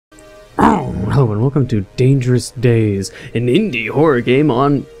Hello and welcome to Dangerous Days, an indie horror game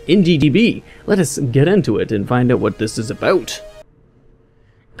on IndieDB. Let us get into it and find out what this is about.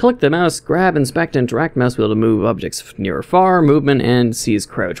 Click the mouse, grab, inspect, interact mouse wheel to move objects near or far, movement, and seize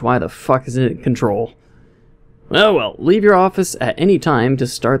crouch. Why the fuck is it control? Well, leave your office at any time to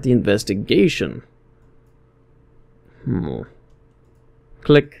start the investigation.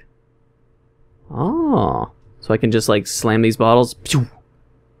 Click. Ah, so I can just like slam these bottles. Pew!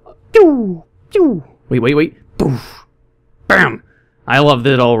 Pew! Pew! Wait. Poof! Bam! I loved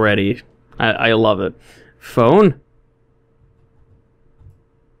it already. I love it. Phone?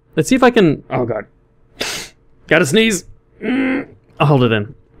 Let's see if I can... Oh, God. Gotta sneeze. I'll hold it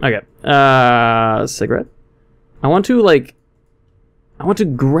in. Okay. Cigarette? I want to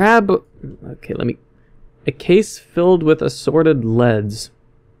grab... Okay, let me... A case filled with assorted leads.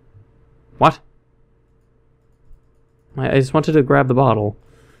 What? I just wanted to grab the bottle.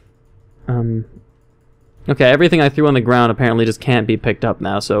 Okay, everything I threw on the ground apparently just can't be picked up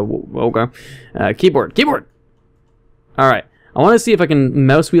now, so, okay. Keyboard! Alright, I want to see if I can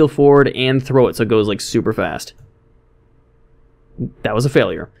mouse wheel forward and throw it so it goes, like, super fast. That was a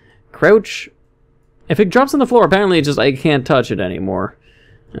failure. Crouch. If it drops on the floor, apparently it just, I can't touch it anymore.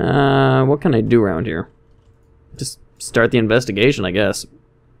 What can I do around here? Just start the investigation, I guess.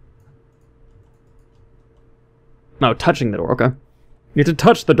 No, touching the door, okay. You have to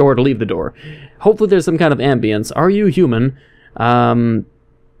touch the door to leave the door. Hopefully there's some kind of ambience. Are you human? I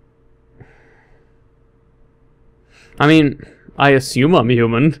mean, I assume I'm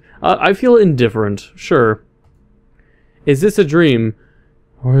human. I feel indifferent, sure. Is this a dream?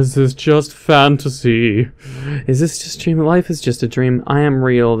 Or is this just fantasy? Is this just a dream? Life is just a dream. I am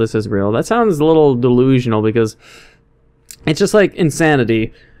real, this is real. That sounds a little delusional because it's just like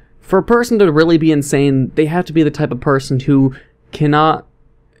insanity. For a person to really be insane, they have to be the type of person who cannot,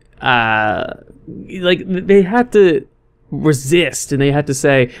 like, they had to resist, and they had to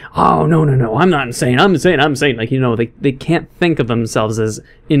say, oh, no, I'm not insane, I'm insane. Like, you know, they can't think of themselves as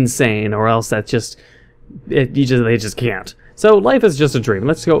insane, or else that's just, they just can't. So, life is just a dream.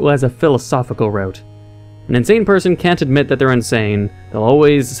 Let's go as a philosophical route. An insane person can't admit that they're insane. They'll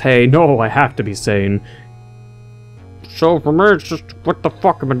always say, no, I have to be sane. So for me, it's just, what the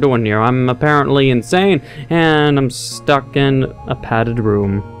fuck am I doing here? I'm apparently insane, and I'm stuck in a padded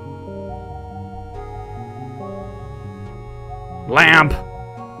room. Lamp!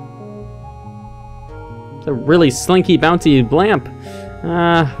 It's a really slinky, bouncy lamp.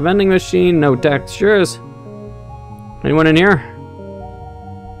 Vending machine, no textures. Anyone in here?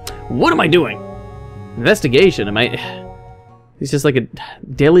 What am I doing? Investigation, am I... It's just like a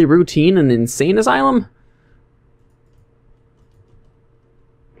daily routine in an insane asylum?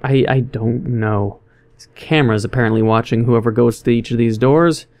 I don't know. This camera's apparently watching whoever goes to each of these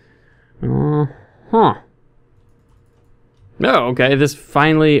doors. Huh. Oh, okay, this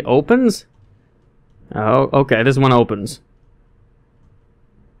finally opens? Oh, okay, this one opens.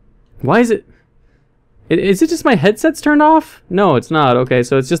 Why is it... Is it just my headset's turned off? No, it's not. Okay,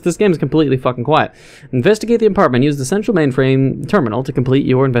 so it's just this game is completely fucking quiet. Investigate the apartment. Use the central mainframe terminal to complete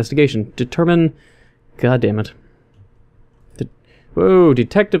your investigation. Determine... God damn it. Whoa,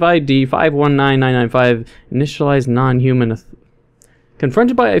 Detective ID 519995, initialized non-human.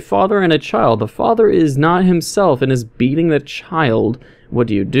 Confronted by a father and a child. The father is not himself and is beating the child. What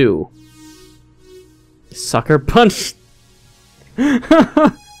do you do? Sucker punch?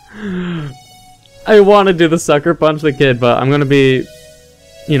 I want to do the sucker punch the kid, but I'm going to be,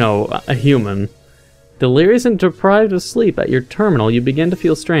 you know, a human. Delirious and deprived of sleep at your terminal, you begin to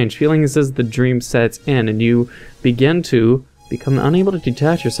feel strange. Feelings as the dream sets in, and you begin to become unable to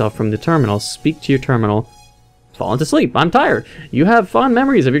detach yourself from the terminal. Speak to your terminal. Fall into sleep. I'm tired. You have fond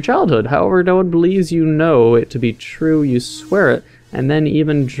memories of your childhood. However, no one believes you know it to be true. You swear it, and then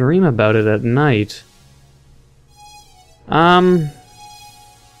even dream about it at night. I'll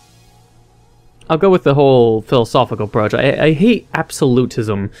go with the whole philosophical approach. I hate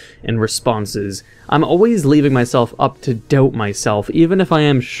absolutism in responses. I'm always leaving myself up to doubt myself, even if I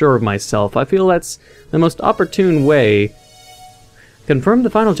am sure of myself. I feel that's the most opportune way. Confirm the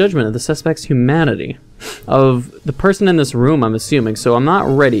final judgment of the suspect's humanity. Of the person in this room, I'm assuming, so I'm not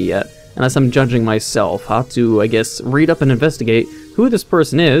ready yet, unless I'm judging myself. I'll have to, I guess, read up and investigate who this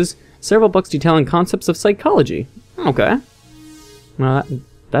person is. Several books detailing concepts of psychology. Okay. Well,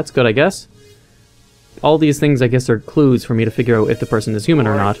 that's good, I guess. All these things, I guess, are clues for me to figure out if the person is human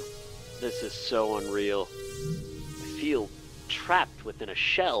or not. This is so unreal. I feel trapped within a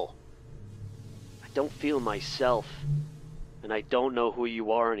shell. I don't feel myself. And I don't know who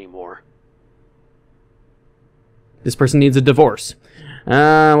you are anymore. This person needs a divorce.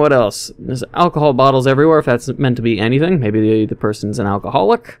 What else? There's alcohol bottles everywhere, if that's meant to be anything. Maybe the person's an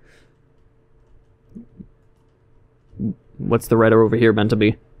alcoholic. What's the red over here meant to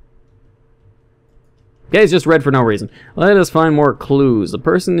be? Yeah, it's just red for no reason. Let us find more clues. The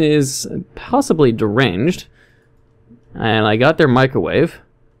person is possibly deranged. And I got their microwave.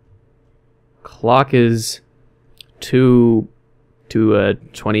 Clock is 24.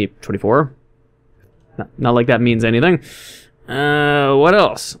 Not like that means anything. What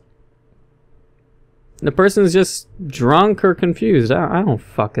else? The person's just drunk or confused. I don't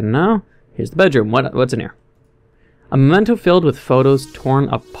fucking know. Here's the bedroom. What's in here? A memento filled with photos torn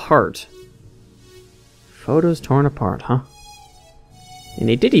apart. Photos torn apart, huh? And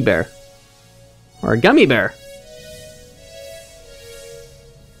a teddy bear. Or a gummy bear.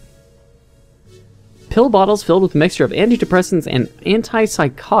 Pill bottles filled with a mixture of antidepressants and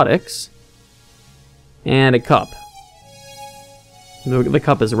antipsychotics. And a cup. The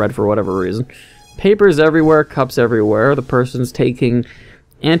cup is red for whatever reason. Papers everywhere, cups everywhere. The person's taking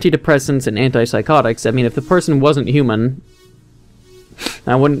antidepressants and antipsychotics. I mean, if the person wasn't human,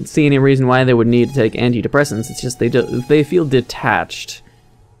 I wouldn't see any reason why they would need to take antidepressants. It's just they feel detached.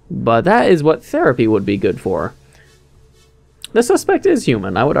 But that is what therapy would be good for. The suspect is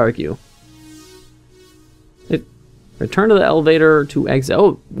human, I would argue. Return to the elevator to exit.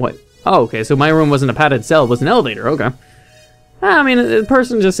 Oh, what? Oh, okay, so my room wasn't a padded cell, it was an elevator, okay. I mean, the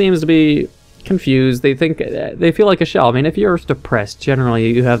person just seems to be confused. They feel like a shell. I mean, if you're depressed,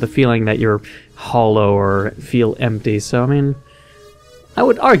 generally you have the feeling that you're hollow or feel empty. So, I mean, I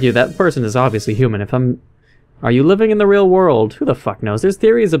would argue that person is obviously human. Are you living in the real world? Who the fuck knows? There's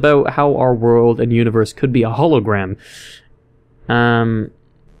theories about how our world and universe could be a hologram.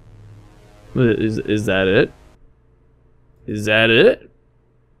 Is that it? Is that it?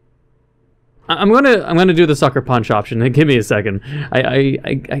 I'm gonna do the sucker punch option. Give me a second.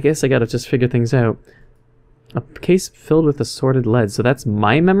 I guess I gotta just figure things out. A case filled with assorted lead. So that's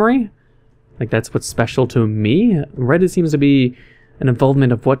my memory? Like that's what's special to me? Red seems to be an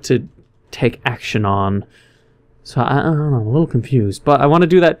involvement of what to take action on. So I don't know, I'm a little confused. But I want to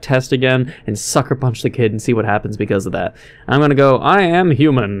do that test again and sucker punch the kid and see what happens because of that. I'm gonna go, I am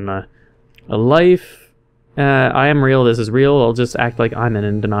human. A life. I am real, this is real. I'll just act like I'm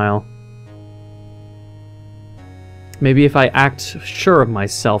in denial. Maybe if I act sure of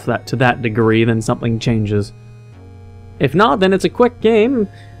myself to that degree, then something changes. If not, then it's a quick game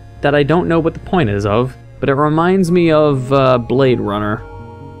that I don't know what the point is of, but it reminds me of Blade Runner.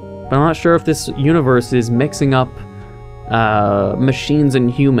 But I'm not sure if this universe is mixing up machines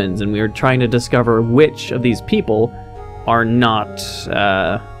and humans, and we're trying to discover which of these people are not...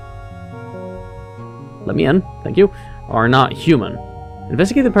 let me in, thank you. Are not human.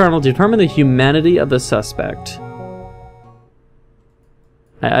 Investigate the paranormal to determine the humanity of the suspect.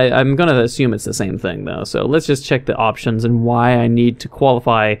 I'm gonna assume it's the same thing though, so let's just check the options and why I need to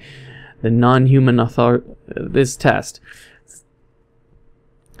qualify the non-human this test.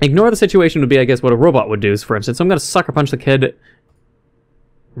 Ignore the situation would be, I guess, what a robot would do, for instance. So I'm gonna sucker punch the kid.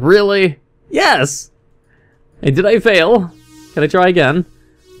 Really? Yes! And did I fail? Can I try again?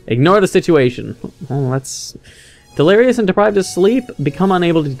 Ignore the situation. Oh, that's... Delirious and deprived of sleep. Become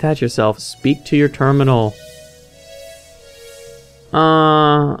unable to detach yourself. Speak to your terminal.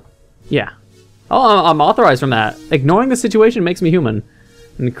 Yeah. Oh, I'm authorized from that. Ignoring the situation makes me human.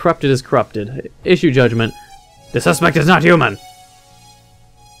 And corrupted is corrupted. Issue judgment. The suspect is not human.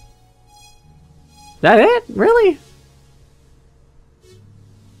 That it? Really?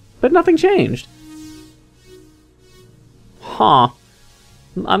 But nothing changed. Huh.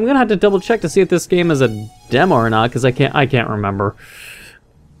 I'm gonna have to double check to see if this game is a demo or not, because I can't remember.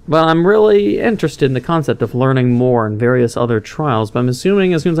 But I'm really interested in the concept of learning more in various other trials, but I'm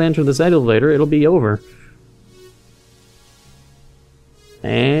assuming as soon as I enter this elevator, it'll be over.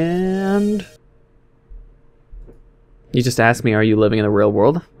 And... You just asked me, are you living in the real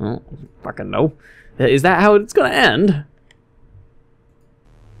world? Well, fucking no. Is that how it's gonna end?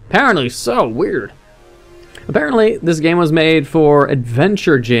 Apparently so. Weird. Apparently, this game was made for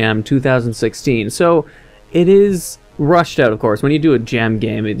Adventure Jam 2016, so it is rushed out, of course. When you do a jam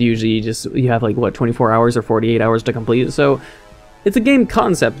game, it usually you have like, what, 24 hours or 48 hours to complete it, so it's a game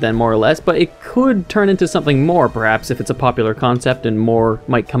concept then, more or less, but it could turn into something more, perhaps, if it's a popular concept and more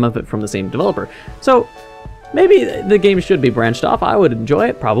might come of it from the same developer. So, maybe the game should be branched off. I would enjoy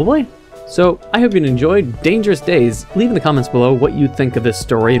it, probably. So, I hope you enjoyed Dangerous Days. Leave in the comments below what you think of this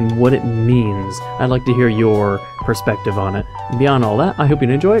story and what it means. I'd like to hear your perspective on it. And beyond all that, I hope you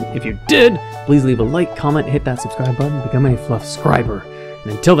enjoyed. If you did, please leave a like, comment, hit that subscribe button, become a Fluff-scriber.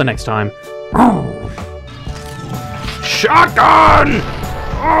 And until the next time, shotgun!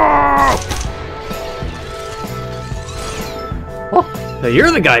 Oh, you're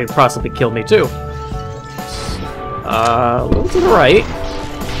the guy who possibly killed me too. A little to the right,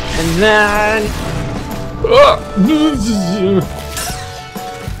 and then.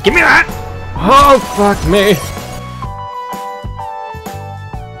 Give me that! Oh, fuck me!